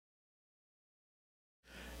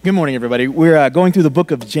Good morning, everybody. We're going through the book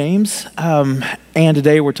of James, and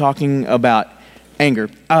today we're talking about anger.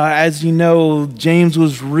 As you know, James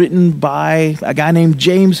was written by a guy named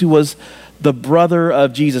James who was the brother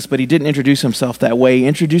of Jesus, but he didn't introduce himself that way. He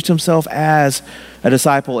introduced himself as a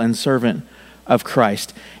disciple and servant of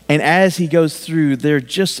Christ. And as he goes through, there are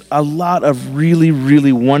just a lot of really,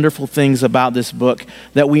 really wonderful things about this book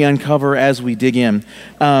that we uncover as we dig in.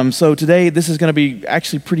 So today, this is going to be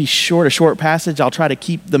actually pretty short, a short passage. I'll try to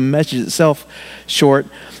keep the message itself short.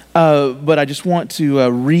 But I just want to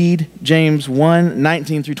read James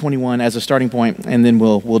 1:19 through 21 as a starting point, and then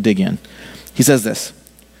we'll dig in. He says this: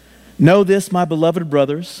 "Know this, my beloved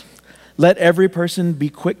brothers, let every person be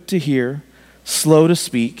quick to hear, slow to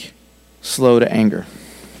speak, slow to anger.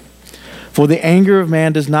 For the anger of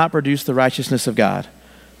man does not produce the righteousness of God.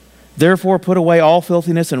 Therefore put away all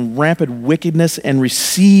filthiness and rampant wickedness and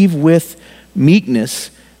receive with meekness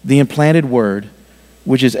the implanted word,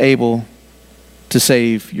 which is able to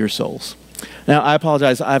save your souls." Now, I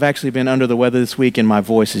apologize. I've actually been under the weather this week and my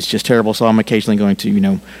voice is just terrible, so I'm occasionally going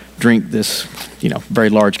to, drink this, very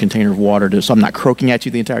large container of water so I'm not croaking at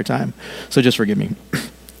you the entire time. So just forgive me.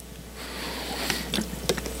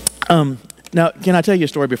 Now, can I tell you a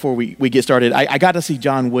story before we get started? I got to see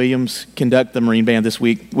John Williams conduct the Marine Band this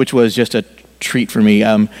week, which was just a treat for me.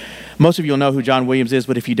 Most of you will know who John Williams is,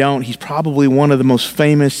 but if you don't, he's probably one of the most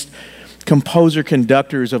famous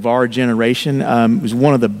composer-conductors of our generation. He's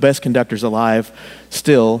one of the best conductors alive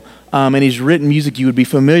still, and he's written music you would be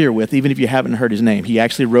familiar with, even if you haven't heard his name. He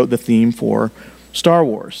actually wrote the theme for Star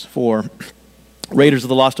Wars, for Raiders of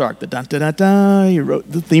the Lost Ark, the dun-dun-dun-dun. He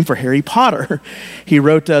wrote the theme for Harry Potter. He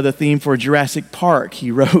wrote the theme for Jurassic Park.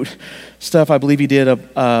 He wrote stuff, I believe he did,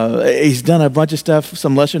 he's done a bunch of stuff,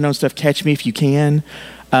 some lesser known stuff, Catch Me If You Can,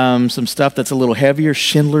 some stuff that's a little heavier,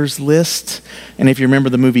 Schindler's List. And if you remember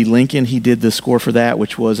the movie Lincoln, he did the score for that,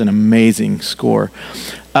 which was an amazing score.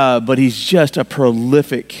 But he's just a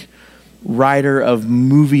prolific writer of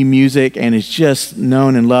movie music and is just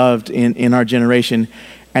known and loved in our generation.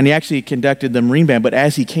 And he actually conducted the Marine Band, but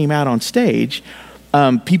as he came out on stage,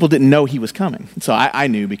 people didn't know he was coming. So I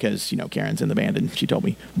knew because, Karen's in the band and she told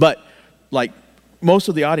me. But most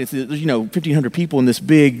of the audience, there's 1,500 people in this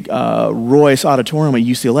big Royce auditorium at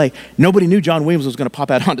UCLA. Nobody knew John Williams was going to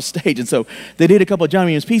pop out onto stage. And so they did a couple of John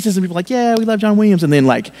Williams pieces and people were like, yeah, we love John Williams. And then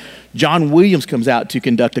John Williams comes out to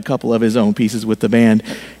conduct a couple of his own pieces with the band.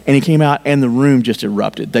 And he came out and the room just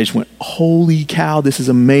erupted. They just went, holy cow, this is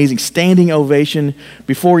amazing. Standing ovation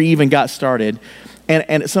before he even got started.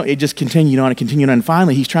 And so it just continued on and continued on. And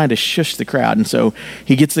finally, he's trying to shush the crowd. And so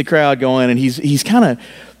he gets the crowd going and he's kind of,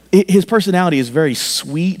 his personality is very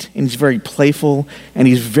sweet and he's very playful and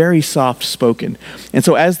he's very soft-spoken. And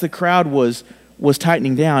so as the crowd was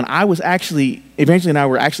tightening down, Evangeline and I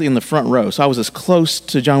were actually in the front row. So I was as close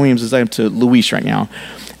to John Williams as I am to Luis right now.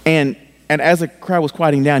 And as the crowd was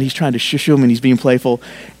quieting down, he's trying to shush him and he's being playful.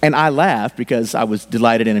 And I laughed because I was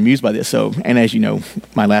delighted and amused by this. And as you know,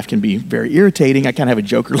 my laugh can be very irritating. I kind of have a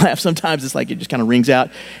Joker laugh sometimes. It's like it just kind of rings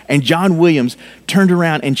out. And John Williams turned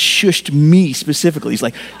around and shushed me specifically. He's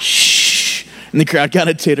like, shh. And the crowd kind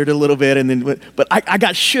of tittered a little bit. But I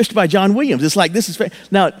got shushed by John Williams. It's like, this is fair.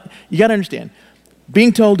 Now, you got to understand.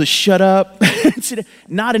 Being told to shut up, it's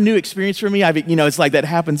not a new experience for me. It's like that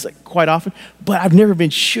happens quite often, but I've never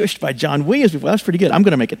been shushed by John Williams before. That's pretty good. I'm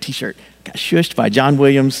going to make a t-shirt. Got shushed by John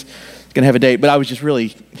Williams. Going to have a date, but I was just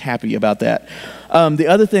really happy about that. The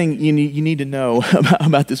other thing you need to know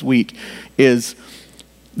about this week is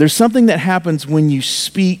there's something that happens when you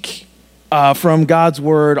speak from God's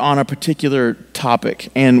word on a particular topic.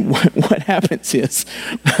 And what happens is,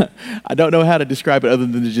 I don't know how to describe it other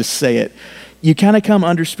than to just say it. You kind of come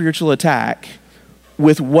under spiritual attack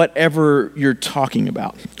with whatever you're talking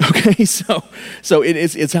about. Okay, so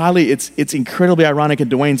it's incredibly ironic.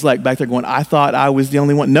 And Dwayne's back there going, I thought I was the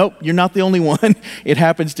only one. Nope, you're not the only one. It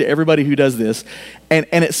happens to everybody who does this. And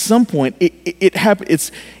at some point, it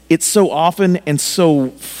happens. It's so often and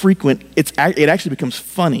so frequent. It actually becomes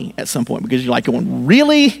funny at some point because you're going,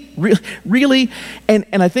 really, really. And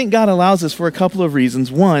I think God allows this for a couple of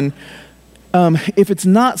reasons. One. If it's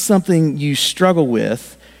not something you struggle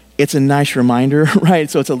with, it's a nice reminder, right?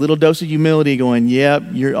 So it's a little dose of humility going,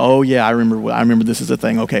 I remember this is a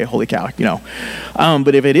thing. Okay, holy cow,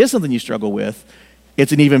 But if it is something you struggle with,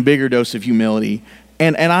 it's an even bigger dose of humility.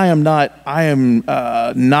 And I am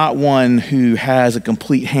not one who has a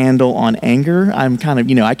complete handle on anger. I'm kind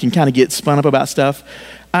of, I can kind of get spun up about stuff.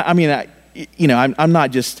 I'm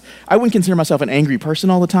not just, I wouldn't consider myself an angry person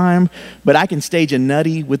all the time, but I can stage a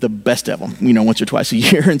nutty with the best of them, once or twice a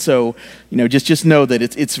year. And so, just know that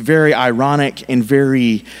it's very ironic and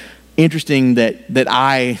very interesting that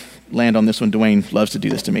I land on this one. Dwayne loves to do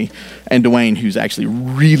this to me. And Dwayne, who's actually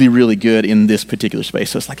really, really good in this particular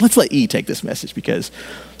space. So it's like, let's let E take this message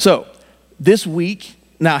so this week,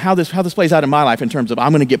 now how this plays out in my life in terms of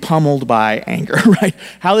I'm going to get pummeled by anger, right?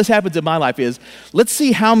 How this happens in my life is, let's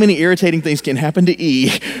see how many irritating things can happen to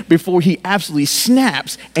E before he absolutely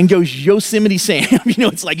snaps and goes Yosemite Sam.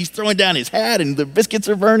 It's like he's throwing down his hat and the biscuits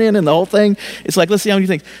are burning and the whole thing. It's like, let's see how many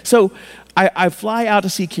things. So I fly out to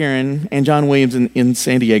see Karen and John Williams in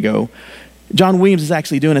San Diego. John Williams is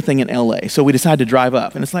actually doing a thing in LA, so we decided to drive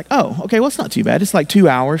up. And it's like, oh, okay, well, it's not too bad. It's like 2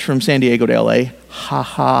 hours from San Diego to LA. Ha,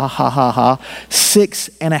 ha, ha, ha, ha.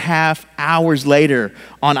 6.5 hours later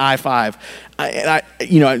on I-5.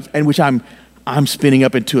 And which I'm spinning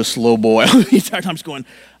up into a slow boil. I'm just going,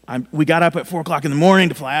 we got up at 4 o'clock in the morning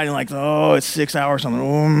to fly out, and like, oh, it's 6 hours.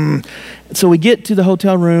 So we get to the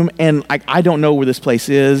hotel room, and I don't know where this place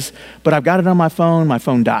is, but I've got it on my phone. My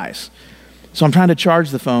phone dies. So I'm trying to charge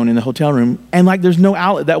the phone in the hotel room, and like there's no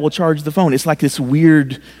outlet that will charge the phone. It's like this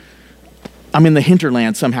weird, I'm in the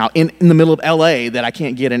hinterland somehow, in the middle of LA, that I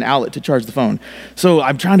can't get an outlet to charge the phone. So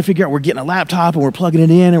I'm trying to figure out, we're getting a laptop and we're plugging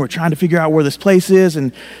it in and we're trying to figure out where this place is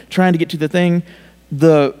and trying to get to the thing.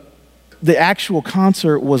 The actual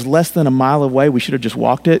concert was less than a mile away. We should have just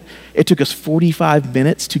walked it. It took us 45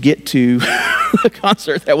 minutes to get to the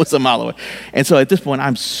concert that was a mile away. And so at this point,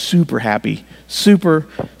 I'm super happy. Super,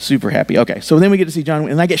 super happy. Okay, so then we get to see John,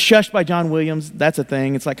 and I get shushed by John Williams. That's a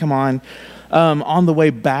thing. It's like, come on. On the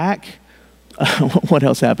way back, what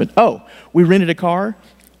else happened? Oh, we rented a car.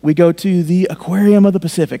 We go to the Aquarium of the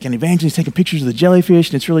Pacific, and Evangeline's taking pictures of the jellyfish,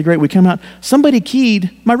 and it's really great. We come out. Somebody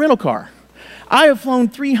keyed my rental car. I have flown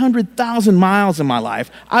 300,000 miles in my life.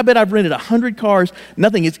 I bet I've rented 100 cars.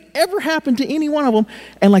 Nothing has ever happened to any one of them.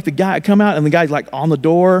 And like the guy, I come out and the guy's like on the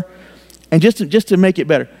door. And just to make it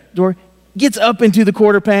better, door gets up into the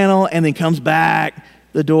quarter panel and then comes back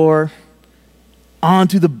the door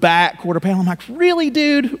onto the back quarter panel. I'm like, really,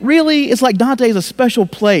 dude? Really? It's like Dante's a special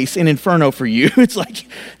place in Inferno for you. It's like,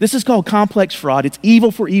 this is called complex fraud. It's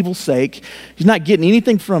evil for evil's sake. He's not getting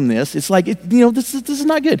anything from this. It's like, this is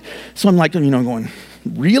not good. So I'm like, going,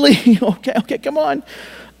 really? Okay, come on.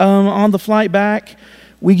 On the flight back,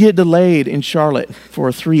 we get delayed in Charlotte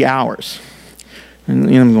for 3 hours. And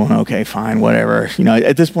I'm going, okay, fine, whatever.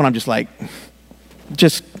 At this point, I'm just like,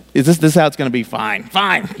 is this how it's going to be? Fine.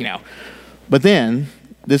 But then,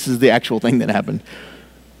 this is the actual thing that happened.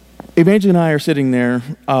 Evangeline and I are sitting there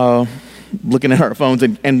looking at our phones,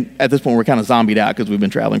 and at this point, we're kind of zombied out because we've been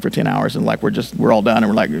traveling for 10 hours, and like we're all done,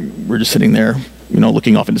 and we're just sitting there,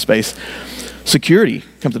 looking off into space. Security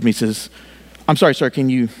comes up to me and says, "I'm sorry, sir, can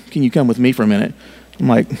you come with me for a minute?" I'm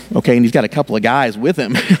like, okay, and he's got a couple of guys with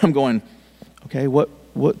him. I'm going, okay,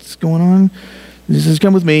 what's going on? He says,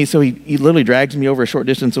 come with me. So he literally drags me over a short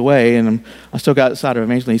distance away, and I still got outside of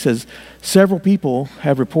Evangeline. He says, several people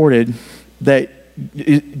have reported that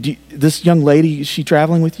this young lady, is she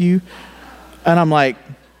traveling with you? And I'm like,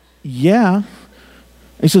 yeah.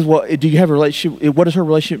 He says, well, do you have a relationship? What is her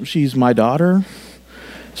relationship? She's my daughter.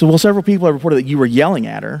 So, well, several people have reported that you were yelling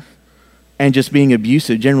at her and just being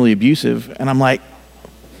abusive, generally abusive. And I'm like,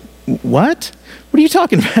 what? What are you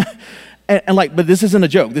talking about? And like, but this isn't a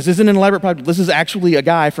joke. This isn't an elaborate project. This is actually a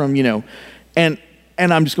guy from, and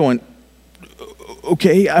I'm just going,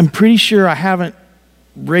 okay, I'm pretty sure I haven't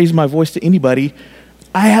raised my voice to anybody.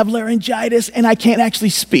 I have laryngitis and I can't actually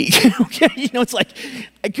speak. Okay, it's like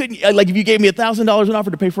I couldn't. Like if you gave me $1,000 an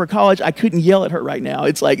offer to pay for a college, I couldn't yell at her right now.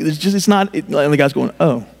 It's like it's not. And the guy's going,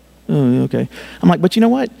 oh, okay. I'm like, but you know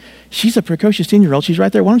what? She's a precocious 10-year-old. She's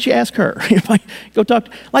right there. Why don't you ask her? If I go talk,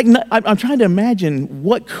 I'm trying to imagine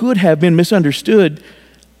what could have been misunderstood.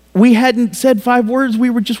 We hadn't said 5 words. We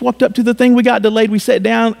were just walked up to the thing. We got delayed. We sat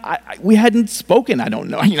down. We hadn't spoken. I don't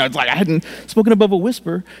know. It's like I hadn't spoken above a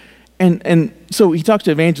whisper. And so he talks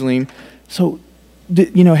to Evangeline. So,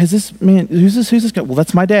 has this man? Who's this guy? Well,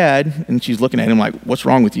 that's my dad. And she's looking at him like, what's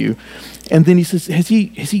wrong with you? And then he says, was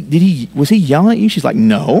he yelling at you? She's like,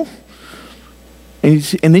 no. And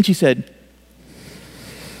then she said,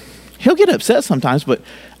 he'll get upset sometimes, but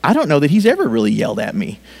I don't know that he's ever really yelled at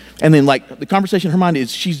me. And then like the conversation in her mind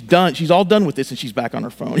is she's all done with this and she's back on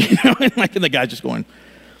her phone. And the guy's just going,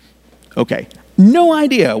 okay. No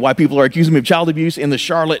idea why people are accusing me of child abuse in the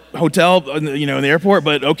Charlotte hotel, in the airport,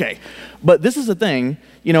 but okay. But this is the thing,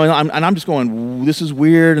 and I'm just going, this is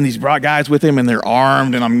weird, and these brought guys with him and they're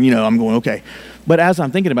armed, and I'm going, okay. But as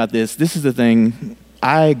I'm thinking about this is the thing.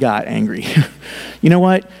 I got angry. You know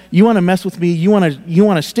what? You want to mess with me? You want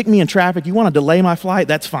to stick me in traffic? You want to delay my flight?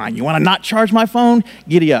 That's fine. You want to not charge my phone?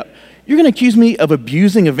 Giddy up. you're going to accuse me of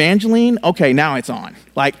abusing Evangeline? Okay, now it's on.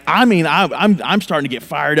 Like, I mean, I'm starting to get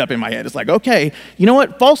fired up in my head. It's like, okay, you know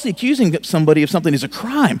what? Falsely accusing somebody of something is a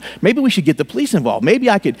crime. Maybe we should get the police involved. Maybe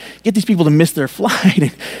I could get these people to miss their flight.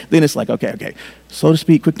 And then it's like, okay, slow to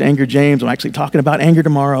speak, quick to anger, James. I'm actually talking about anger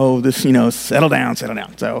tomorrow. This, settle down.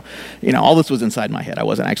 So, all this was inside my head. I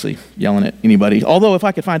wasn't actually yelling at anybody. Although if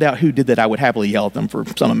I could find out who did that, I would happily yell at them for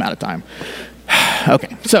some amount of time.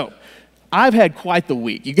 Okay, so I've had quite the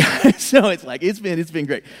week, you guys. So it's been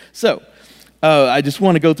great. So I just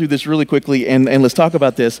want to go through this really quickly and let's talk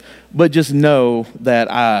about this. But just know that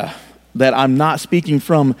I'm not speaking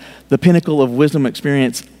from the pinnacle of wisdom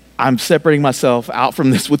experience. I'm separating myself out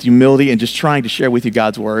from this with humility and just trying to share with you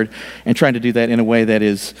God's word and trying to do that in a way that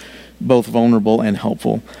is both vulnerable and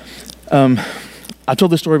helpful. I've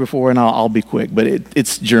told this story before, and I'll be quick, but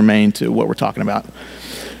it's germane to what we're talking about.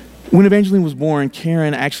 When Evangeline was born,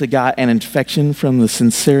 Karen actually got an infection from the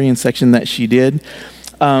cesarean section that she did.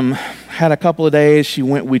 Had a couple of days.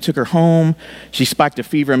 We took her home. She spiked a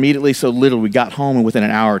fever immediately, so literally we got home and within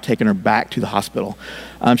an hour taking her back to the hospital.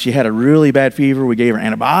 She had a really bad fever. We gave her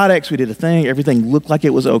antibiotics. We did a thing. Everything looked like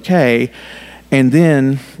it was okay. And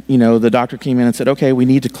then, the doctor came in and said, okay, we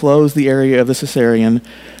need to close the area of the cesarean.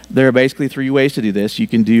 There are basically 3 ways to do this. You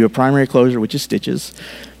can do a primary closure, which is stitches.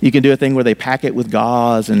 You can do a thing where they pack it with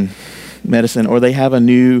gauze and medicine, or they have a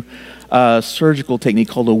new surgical technique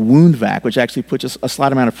called a wound vac, which actually puts a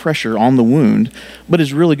slight amount of pressure on the wound, but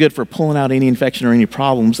is really good for pulling out any infection or any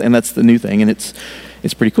problems, and that's the new thing, and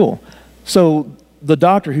it's pretty cool. So the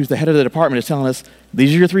doctor, who's the head of the department, is telling us,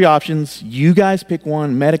 these are your 3 options. You guys pick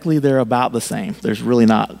one. Medically, they're about the same. There's really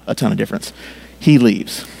not a ton of difference. He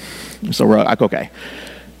leaves. So we're like, okay.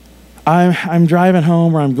 I'm driving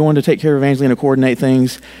home, or I'm going to take care of Evangeline to coordinate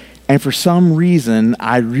things, and for some reason,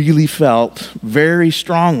 I really felt very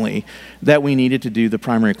strongly that we needed to do the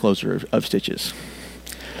primary closure of stitches.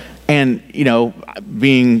 And,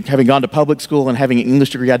 having gone to public school and having an English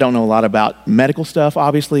degree, I don't know a lot about medical stuff,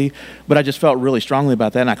 obviously, but I just felt really strongly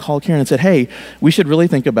about that. And I called Karen and said, hey, we should really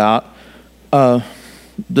think about the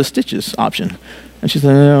stitches option. And she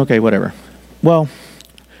said, okay, whatever. Well,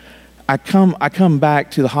 I come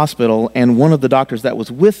back to the hospital, and one of the doctors that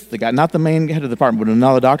was with the guy, not the main head of the department, but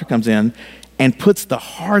another doctor comes in and puts the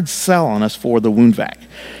hard sell on us for the wound vac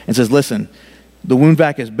and says, listen, the wound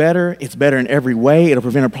vac is better. It's better in every way. It'll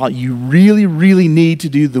prevent a problem. You really, really need to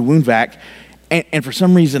do the wound vac. And for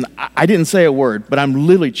some reason, I didn't say a word, but I'm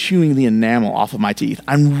literally chewing the enamel off of my teeth.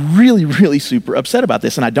 I'm really, really super upset about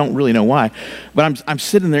this, and I don't really know why. But I'm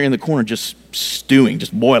sitting there in the corner just stewing,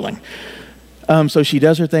 just boiling. So she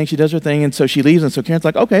does her thing, and so she leaves, and so Karen's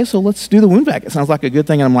like, okay, so let's do the wound vac. It sounds like a good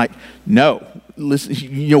thing. And I'm like, no, listen,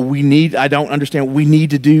 I don't understand what we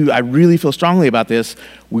need to do. I really feel strongly about this.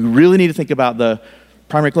 We really need to think about the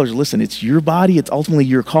primary closure. Listen, it's your body. It's ultimately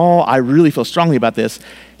your call. I really feel strongly about this.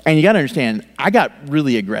 And you got to understand, I got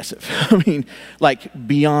really aggressive. I mean, like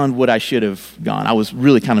beyond what I should have gone. I was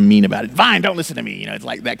really kind of mean about it. Fine, don't listen to me. It's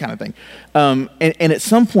like that kind of thing. And at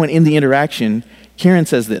some point in the interaction, Karen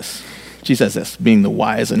says this. She says this, being the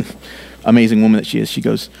wise and amazing woman that she is. She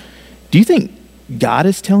goes, do you think God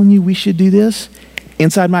is telling you we should do this?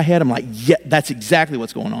 Inside my head, I'm like, yeah, that's exactly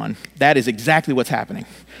what's going on. That is exactly what's happening.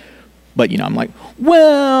 But, I'm like,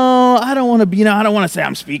 well, I don't want to I don't want to say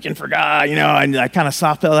I'm speaking for God, and I kind of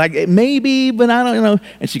soft pedal, like, maybe, but I don't know.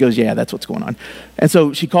 And she goes, yeah, that's what's going on. And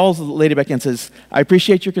so she calls the lady back in and says, I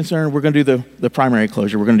appreciate your concern. We're going to do the primary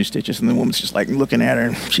closure. We're going to do stitches. And the woman's just like looking at her,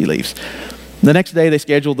 and she leaves. The next day, they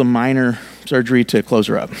scheduled the minor surgery to close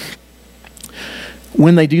her up.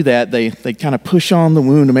 When they do that, they kind of push on the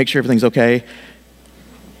wound to make sure everything's okay.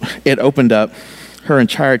 It opened up. Her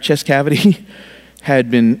entire chest cavity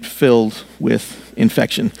had been filled with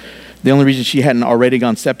infection. The only reason she hadn't already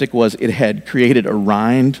gone septic was it had created a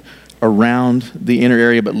rind around the inner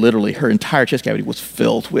area, but literally her entire chest cavity was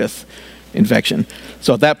filled with infection.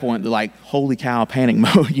 So at that point, they're like, holy cow, panic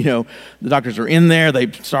mode. The doctors are in there. They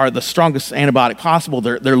started the strongest antibiotic possible.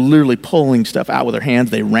 They're literally pulling stuff out with their hands.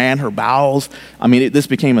 They ran her bowels. I mean, this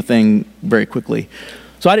became a thing very quickly.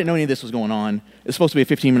 So I didn't know any of this was going on. It's supposed to be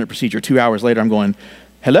a 15-minute procedure. 2 hours later, I'm going,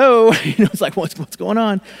 hello. It's like, what's going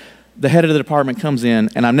on? The head of the department comes in,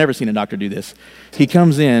 and I've never seen a doctor do this. He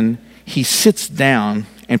comes in, he sits down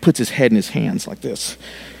and puts his head in his hands like this.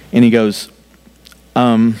 And he goes,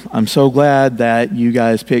 I'm so glad that you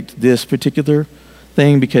guys picked this particular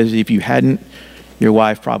thing, because if you hadn't, your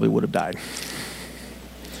wife probably would have died.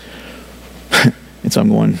 And so I'm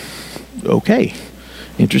going, okay,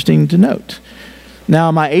 interesting to note. Now,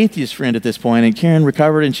 my atheist friend at this point, and Karen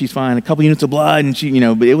recovered and she's fine, a couple units of blood, and she,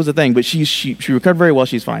 but it was a thing, but she recovered very well,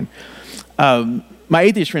 she's fine. My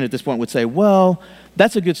atheist friend at this point would say, well,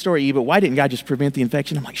 that's a good story, E, but why didn't God just prevent the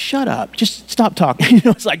infection? I'm like, shut up, just stop talking.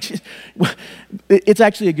 It's like, it's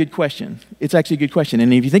actually a good question. It's actually a good question.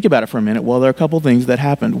 And if you think about it for a minute, well, there are a couple things that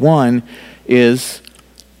happened. One is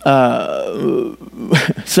several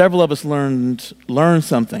of us learned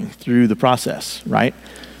something through the process, right?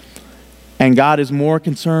 And God is more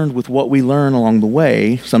concerned with what we learn along the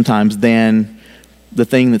way sometimes than the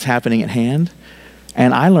thing that's happening at hand.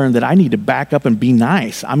 And I learned that I need to back up and be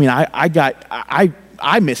nice. I mean,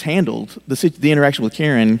 I mishandled the interaction with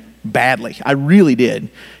Karen badly. I really did.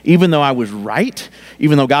 Even though I was right,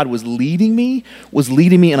 even though God was leading me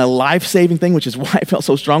in a life-saving thing, which is why I felt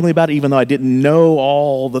so strongly about it, even though I didn't know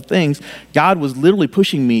all the things. God was literally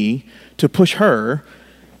pushing me to push her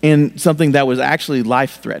in something that was actually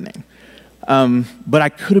life-threatening. But I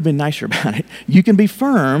could have been nicer about it. You can be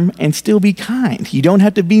firm and still be kind. You don't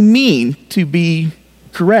have to be mean to be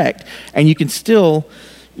correct. And you can still,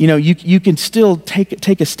 you can still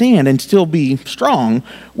take a stand and still be strong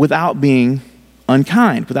without being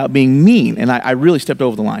unkind, without being mean. And I really stepped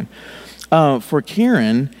over the line. For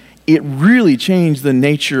Karen, it really changed the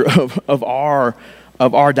nature of our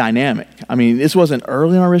dynamic. I mean, this wasn't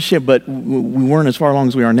early in our relationship, but we weren't as far along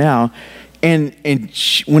as we are now. And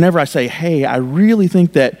whenever I say, hey, I really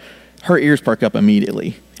think that, her ears perk up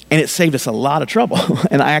immediately. And it saved us a lot of trouble.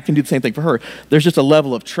 And I can do the same thing for her. There's just a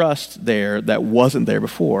level of trust there that wasn't there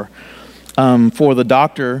before. For the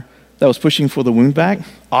doctor that was pushing for the wound vac,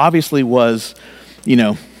 obviously was,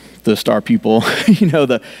 the star pupil,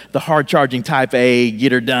 the hard-charging type A,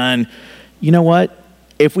 get her done. You know what?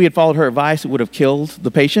 If we had followed her advice, it would have killed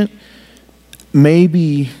the patient.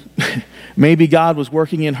 Maybe God was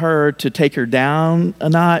working in her to take her down a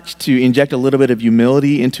notch, to inject a little bit of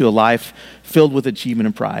humility into a life filled with achievement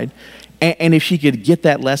and pride. And if she could get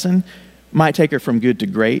that lesson, might take her from good to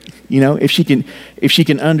great. If she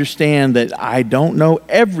can understand that I don't know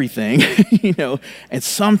everything, and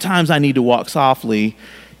sometimes I need to walk softly,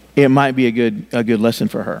 it might be a good lesson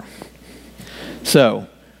for her. So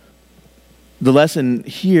the lesson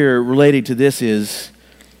here related to this is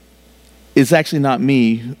actually not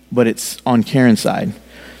me, but it's on Karen's side.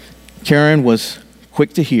 Karen was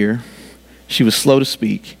quick to hear, she was slow to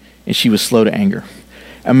speak, and she was slow to anger.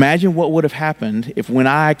 Imagine what would have happened if, when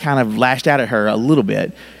I kind of lashed out at her a little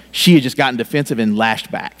bit, she had just gotten defensive and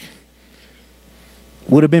lashed back.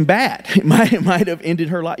 Would have been bad. It might have ended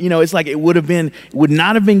her life. It's like it would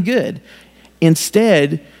not have been good.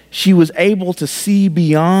 Instead, she was able to see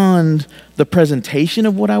beyond the presentation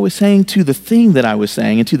of what I was saying to the thing that I was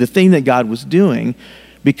saying and to the thing that God was doing,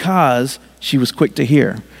 because she was quick to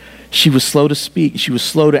hear. She was slow to speak. She was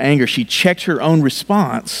slow to anger. She checked her own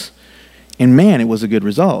response, and man, it was a good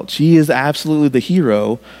result. She is absolutely the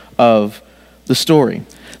hero of the story.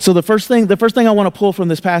 So the first thing I want to pull from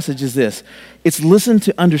this passage is this. It's listen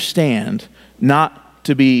to understand, not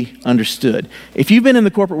to be understood. If you've been in the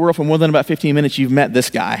corporate world for more than about 15 minutes, you've met this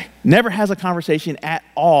guy. Never has a conversation at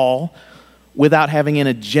all without having an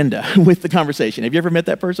agenda with the conversation. Have you ever met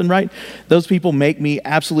that person, right? Those people make me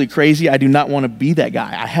absolutely crazy. I do not want to be that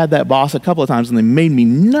guy. I had that boss a couple of times and they made me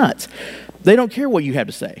nuts. They don't care what you have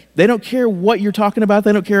to say. They don't care what you're talking about.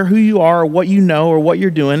 They don't care who you are or what you know or what you're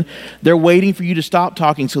doing. They're waiting for you to stop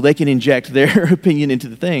talking so they can inject their opinion into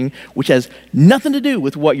the thing, which has nothing to do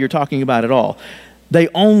with what you're talking about at all. They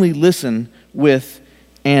only listen with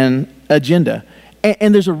an agenda.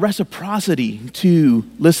 And there's a reciprocity to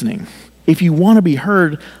listening. If you want to be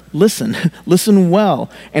heard, listen. Listen well.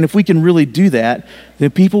 And if we can really do that,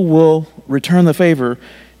 then people will return the favor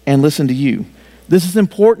and listen to you. This is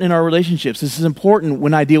important in our relationships. This is important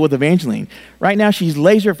when I deal with Evangeline. Right now, she's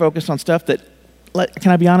laser focused on stuff that,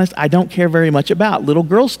 can I be honest, I don't care very much about. Little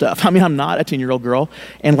girl stuff. I mean, I'm not a 10-year-old girl.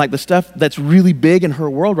 And like the stuff that's really big in her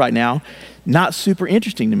world right now, not super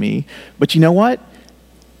interesting to me. But you know what?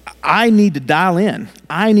 I need to dial in.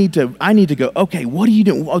 I need to go, okay, what are you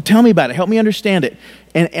doing? Oh, tell me about it. Help me understand it.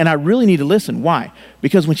 And I really need to listen. Why?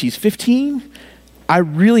 Because when she's 15, I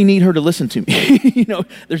really need her to listen to me.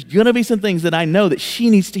 There's going to be some things that I know that she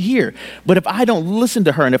needs to hear. But if I don't listen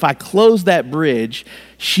to her and if I close that bridge,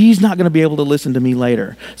 she's not going to be able to listen to me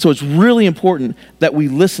later. So it's really important that we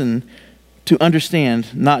listen to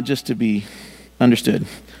understand, not just to be understood.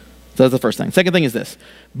 So that's the first thing. Second thing is this.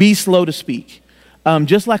 Be slow to speak.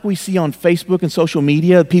 Just like we see on Facebook and social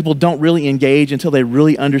media, people don't really engage until they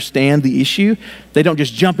really understand the issue. They don't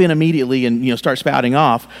just jump in immediately and start spouting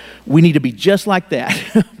off. We need to be just like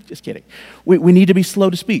that. Just kidding. We need to be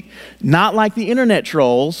slow to speak. Not like the internet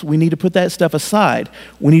trolls. We need to put that stuff aside.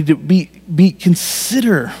 We need to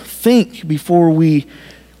think before we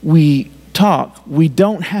talk. We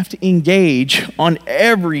don't have to engage on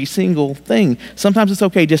every single thing. Sometimes it's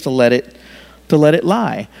okay just to let it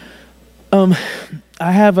lie.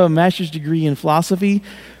 I have a master's degree in philosophy,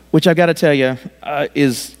 which I got to tell you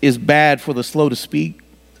is bad for the slow to speak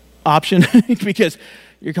option because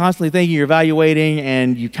you're constantly thinking, you're evaluating,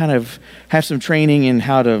 and you kind of have some training in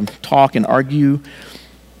how to talk and argue.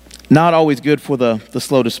 Not always good for the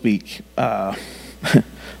slow to speak, the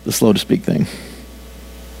slow to speak thing.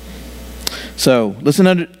 So listen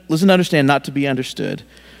to understand, not to be understood.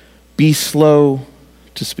 Be slow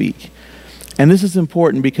to speak. And this is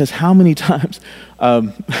important because how many times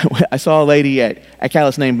I saw a lady at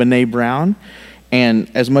Callis named Brene Brown,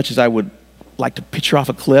 and as much as I would like to pitch her off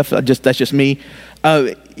a cliff, that's just me.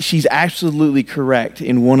 She's absolutely correct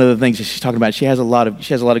in one of the things that she's talking about. She has a lot of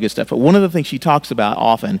good stuff. But one of the things she talks about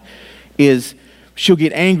often is she'll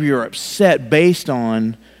get angry or upset based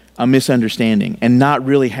on a misunderstanding and not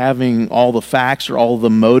really having all the facts or all the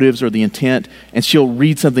motives or the intent, and she'll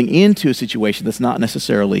read something into a situation that's not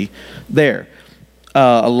necessarily there.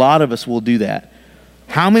 A lot of us will do that.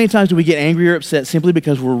 How many times do we get angry or upset simply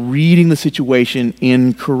because we're reading the situation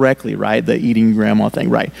incorrectly, right? The eating grandma thing,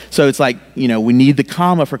 right? So it's like, we need the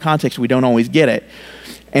comma for context. We don't always get it.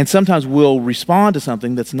 And sometimes we'll respond to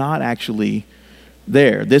something that's not actually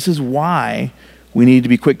there. This is why we need to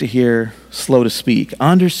be quick to hear, slow to speak.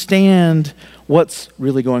 Understand what's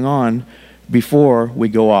really going on before we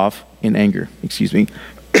go off in anger. Excuse me.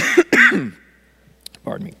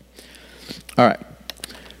 Pardon me. All right.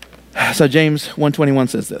 So James 1:21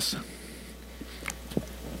 says this.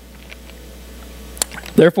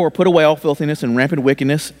 Therefore, put away all filthiness and rampant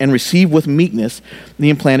wickedness, and receive with meekness the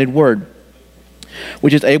implanted word,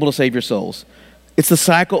 which is able to save your souls. It's the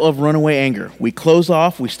cycle of runaway anger. We close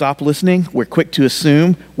off, we stop listening, we're quick to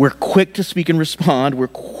assume, we're quick to speak and respond, we're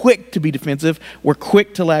quick to be defensive, we're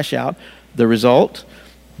quick to lash out. The result?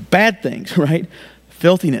 Bad things, right?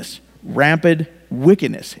 Filthiness, rampant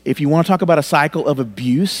wickedness. If you want to talk about a cycle of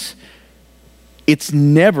abuse, it's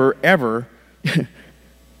never, ever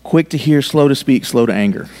quick to hear, slow to speak, slow to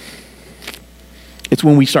anger. It's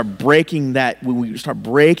when we start breaking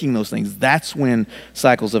those things, that's when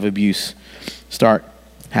cycles of abuse start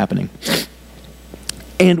happening.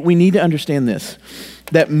 And we need to understand this,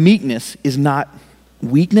 that meekness is not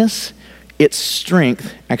weakness, it's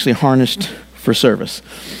strength actually harnessed for service.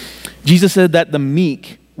 Jesus said that the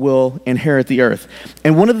meek will inherit the earth.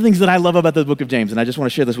 And one of the things that I love about the book of James, and I just want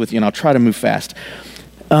to share this with you, and I'll try to move fast.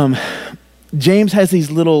 James has these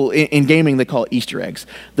little, in gaming they call it Easter eggs.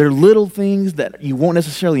 They're little things that you won't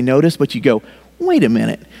necessarily notice, but you go, wait a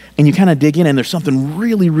minute. And you kind of dig in, and there's something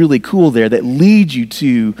really, really cool there that leads you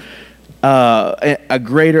to a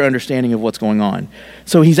greater understanding of what's going on.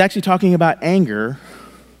 So he's actually talking about anger,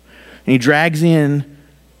 and he drags in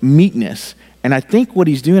meekness. And I think what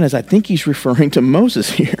he's doing is he's referring to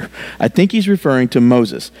Moses here. I think he's referring to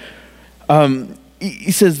Moses.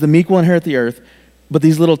 He says the meek will inherit the earth, but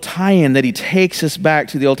these little tie-in that he takes us back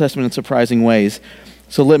to the Old Testament in surprising ways.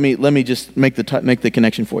 So let me just make the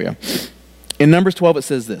connection for you. In Numbers 12 it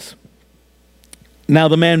says this. Now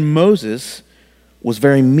the man Moses was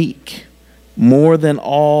very meek, more than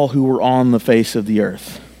all who were on the face of the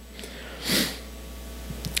earth.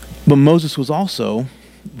 But Moses was also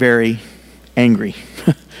very angry.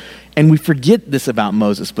 And we forget this about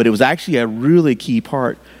Moses, but it was actually a really key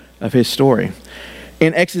part of his story.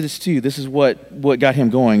 In Exodus 2, this is what got him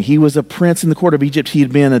going. He was a prince in the court of Egypt. He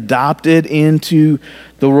had been adopted into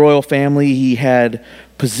the royal family. He had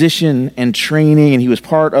position and training, and he was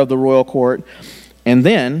part of the royal court. And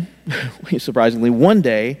then, surprisingly, one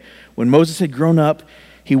day, when Moses had grown up,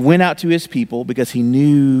 he went out to his people because he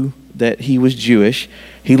knew that he was Jewish.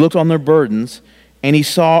 He looked on their burdens, and he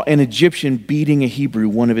saw an Egyptian beating a Hebrew,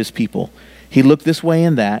 one of his people. He looked this way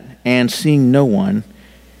and that, and seeing no one,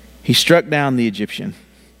 he struck down the Egyptian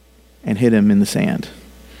and hid him in the sand.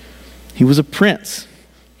 He was a prince.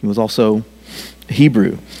 He was also a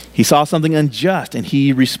Hebrew. He saw something unjust, and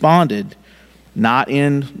he responded not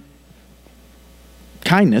in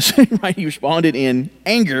kindness, right? He responded in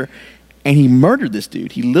anger, and he murdered this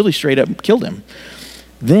dude. He literally straight up killed him.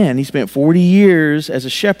 Then he spent 40 years as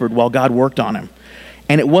a shepherd while God worked on him.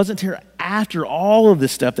 And it wasn't until after all of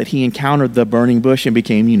this stuff that he encountered the burning bush and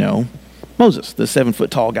became, Moses, the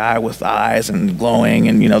 7-foot-tall guy with eyes and glowing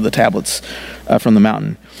and, the tablets from the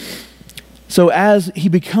mountain. So as he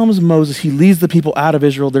becomes Moses, he leads the people out of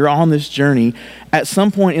Israel. They're on this journey. At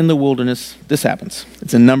some point in the wilderness, this happens.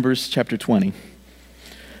 It's in Numbers chapter 20.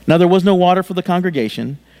 Now there was no water for the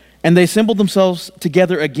congregation, and they assembled themselves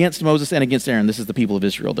together against Moses and against Aaron. This is the people of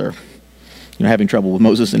Israel. having trouble with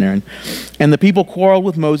Moses and Aaron. And the people quarreled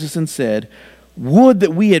with Moses and said, "Would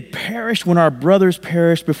that we had perished when our brothers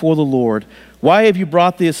perished before the Lord. Why have you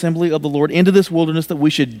brought the assembly of the Lord into this wilderness that we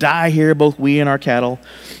should die here, both we and our cattle?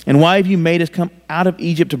 And why have you made us come out of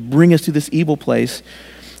Egypt to bring us to this evil place?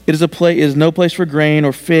 It is no place for grain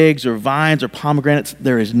or figs or vines or pomegranates.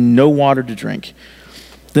 There is no water to drink."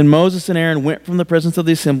 Then Moses and Aaron went from the presence of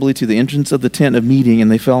the assembly to the entrance of the tent of meeting, and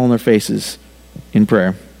they fell on their faces in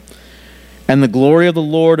prayer. And the glory of the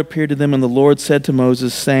Lord appeared to them, and the Lord said to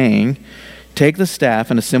Moses, saying, "Take the staff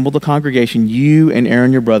and assemble the congregation, you and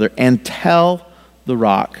Aaron your brother, and tell the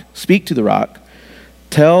rock, speak to the rock,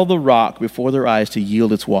 tell the rock before their eyes to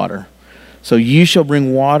yield its water. So you shall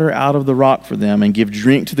bring water out of the rock for them and give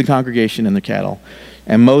drink to the congregation and the cattle."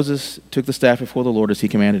 And Moses took the staff before the Lord as he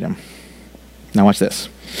commanded him. Now watch this.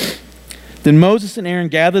 Then Moses and Aaron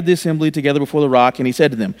gathered the assembly together before the rock, and he said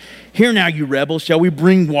to them, "Hear now, you rebels, shall we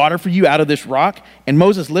bring water for you out of this rock?" And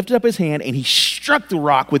Moses lifted up his hand, and he struck the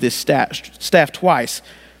rock with his staff twice.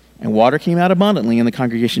 And water came out abundantly, and the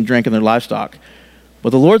congregation drank and their livestock. But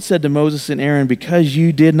the Lord said to Moses and Aaron, "Because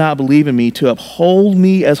you did not believe in me to uphold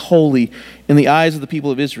me as holy in the eyes of the people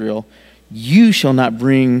of Israel, you shall not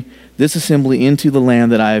bring this assembly into the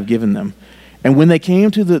land that I have given them." And when they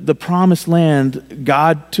came to the promised land,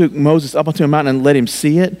 God took Moses up onto a mountain and let him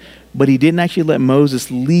see it, but he didn't actually let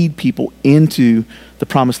Moses lead people into the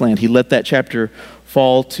promised land. He let that chapter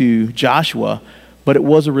fall to Joshua, but it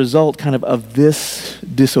was a result of this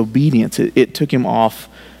disobedience. It took him off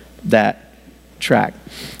that track.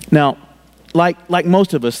 Now, like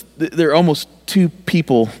most of us, there are almost two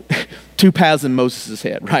paths in Moses'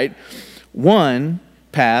 head, right? One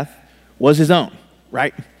path was his own,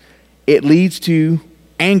 right? It leads to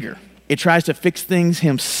anger. It tries to fix things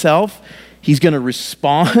himself. He's going to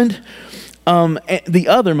respond. The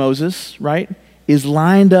other Moses, right, is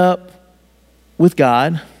lined up with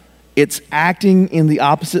God. It's acting in the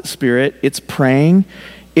opposite spirit. It's praying.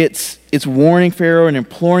 It's warning Pharaoh and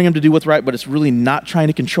imploring him to do what's right, but it's really not trying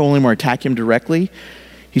to control him or attack him directly.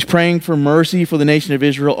 He's praying for mercy for the nation of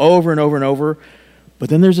Israel over and over and over. But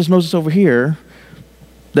then there's this Moses over here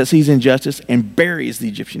that sees injustice and buries the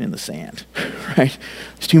Egyptian in the sand, right?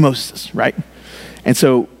 There's two Moses, right? And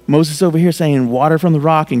so Moses over here saying water from the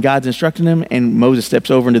rock, and God's instructing him, and Moses steps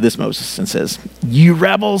over into this Moses and says, "You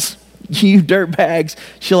rebels, you dirtbags,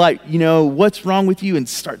 what's wrong with you?" And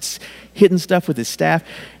starts hitting stuff with his staff.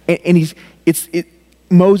 And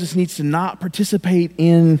Moses needs to not participate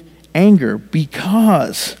in anger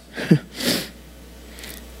because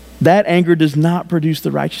that anger does not produce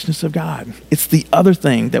the righteousness of God. It's the other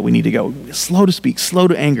thing that we need to go. Slow to speak, slow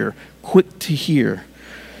to anger, quick to hear.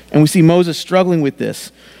 And we see Moses struggling with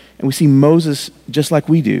this. And we see Moses just like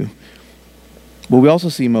we do. But we also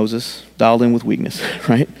see Moses dialed in with weakness,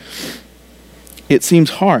 right? It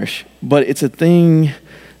seems harsh, but it's a thing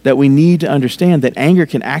that we need to understand, that anger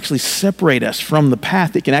can actually separate us from the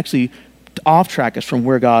path. It can actually off-track us from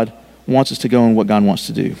where God wants us to go and what God wants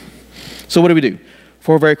to do. So what do we do?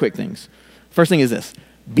 4 very quick things. First thing is this: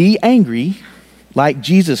 be angry like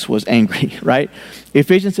Jesus was angry, right?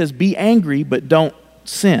 Ephesians says, be angry, but don't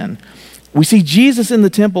sin. We see Jesus in the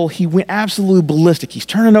temple. He went absolutely ballistic. He's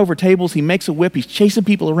turning over tables. He makes a whip. He's chasing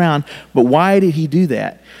people around. But why did he do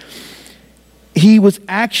that? He was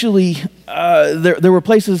actually, there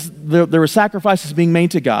were sacrifices being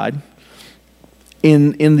made to God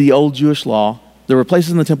in the old Jewish law. There were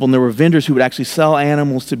places in the temple, and there were vendors who would actually sell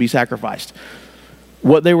animals to be sacrificed.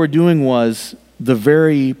 What they were doing was the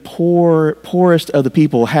very poorest of the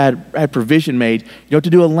people had provision made. To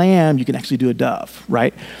do a lamb, you can actually do a dove,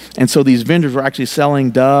 right? And so these vendors were actually selling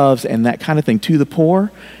doves and that kind of thing to the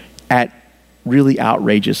poor at really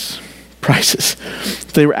outrageous prices.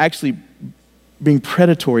 They were actually being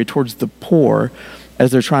predatory towards the poor as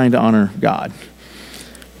they're trying to honor God.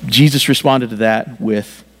 Jesus responded to that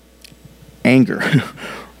with anger.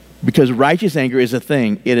 Because righteous anger is a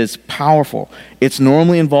thing. It is powerful. It's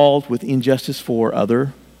normally involved with injustice for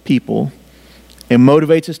other people. It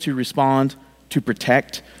motivates us to respond, to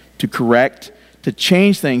protect, to correct, to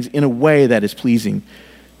change things in a way that is pleasing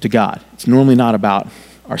to God. It's normally not about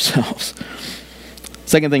ourselves.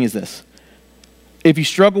 Second thing is this: if you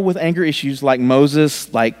struggle with anger issues like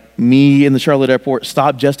Moses, like me in the Charlotte airport,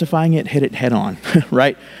 stop justifying it, hit it head on,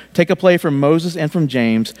 right? Take a play from Moses and from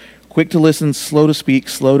James. Quick to listen, slow to speak,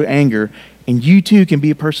 slow to anger, and you too can be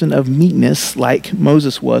a person of meekness like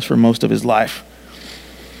Moses was for most of his life.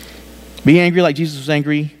 Be angry like Jesus was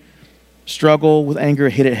angry. Struggle with anger,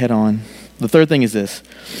 hit it head on. The third thing is this: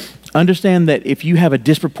 understand that if you have a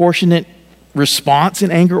disproportionate response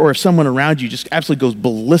in anger, or if someone around you just absolutely goes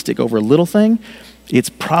ballistic over a little thing, it's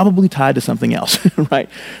probably tied to something else, right?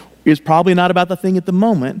 It's probably not about the thing at the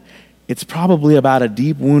moment. It's probably about a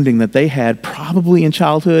deep wounding that they had probably in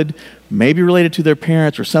childhood, maybe related to their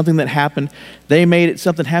parents or something that happened.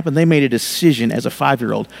 Something happened. They made a decision as a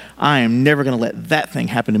 5-year-old. I am never going to let that thing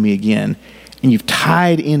happen to me again. And you've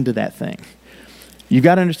tied into that thing. You've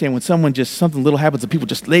got to understand when something little happens and people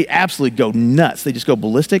they absolutely go nuts. They just go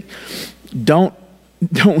ballistic. Don't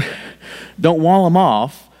wall them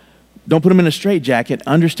off. Don't put them in a straitjacket.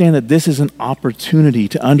 Understand that this is an opportunity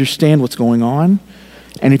to understand what's going on.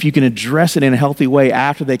 And if you can address it in a healthy way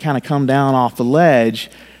after they kind of come down off the ledge,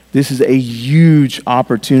 this is a huge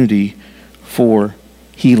opportunity for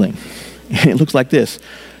healing. It looks like this.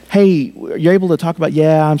 Hey, you're able to talk about,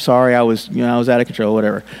 yeah, I'm sorry, I was out of control,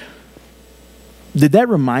 whatever. Did that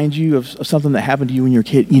remind you of something that happened to you when you were a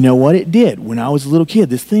kid? You know what? It did. When I was a little kid,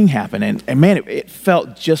 this thing happened. And man, it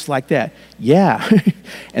felt just like that. Yeah.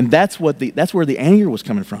 And that's where the anger was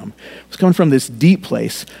coming from. It was coming from this deep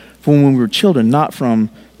place from when we were children, not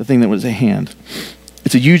from the thing that was at hand.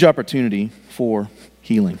 It's a huge opportunity for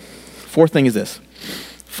healing. Fourth thing is this.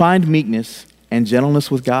 Find meekness and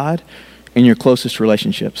gentleness with God in your closest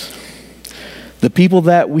relationships. The people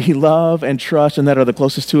that we love and trust and that are the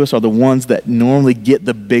closest to us are the ones that normally get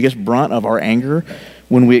the biggest brunt of our anger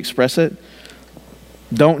when we express it.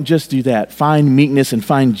 Don't just do that. Find meekness and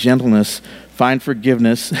find gentleness, find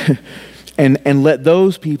forgiveness, and let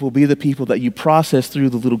those people be the people that you process through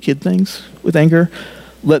the little kid things with anger.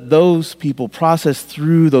 Let those people process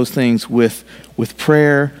through those things with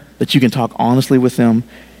prayer, that you can talk honestly with them.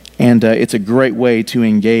 And it's a great way to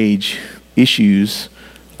engage issues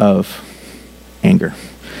of anger.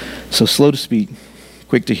 So slow to speak,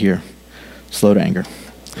 quick to hear, slow to anger.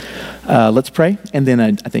 Let's pray, and then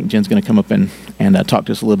I think Jen's going to come up and talk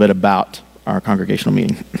to us a little bit about our congregational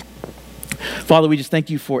meeting. Father, we just thank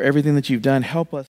you for everything that you've done. Help us.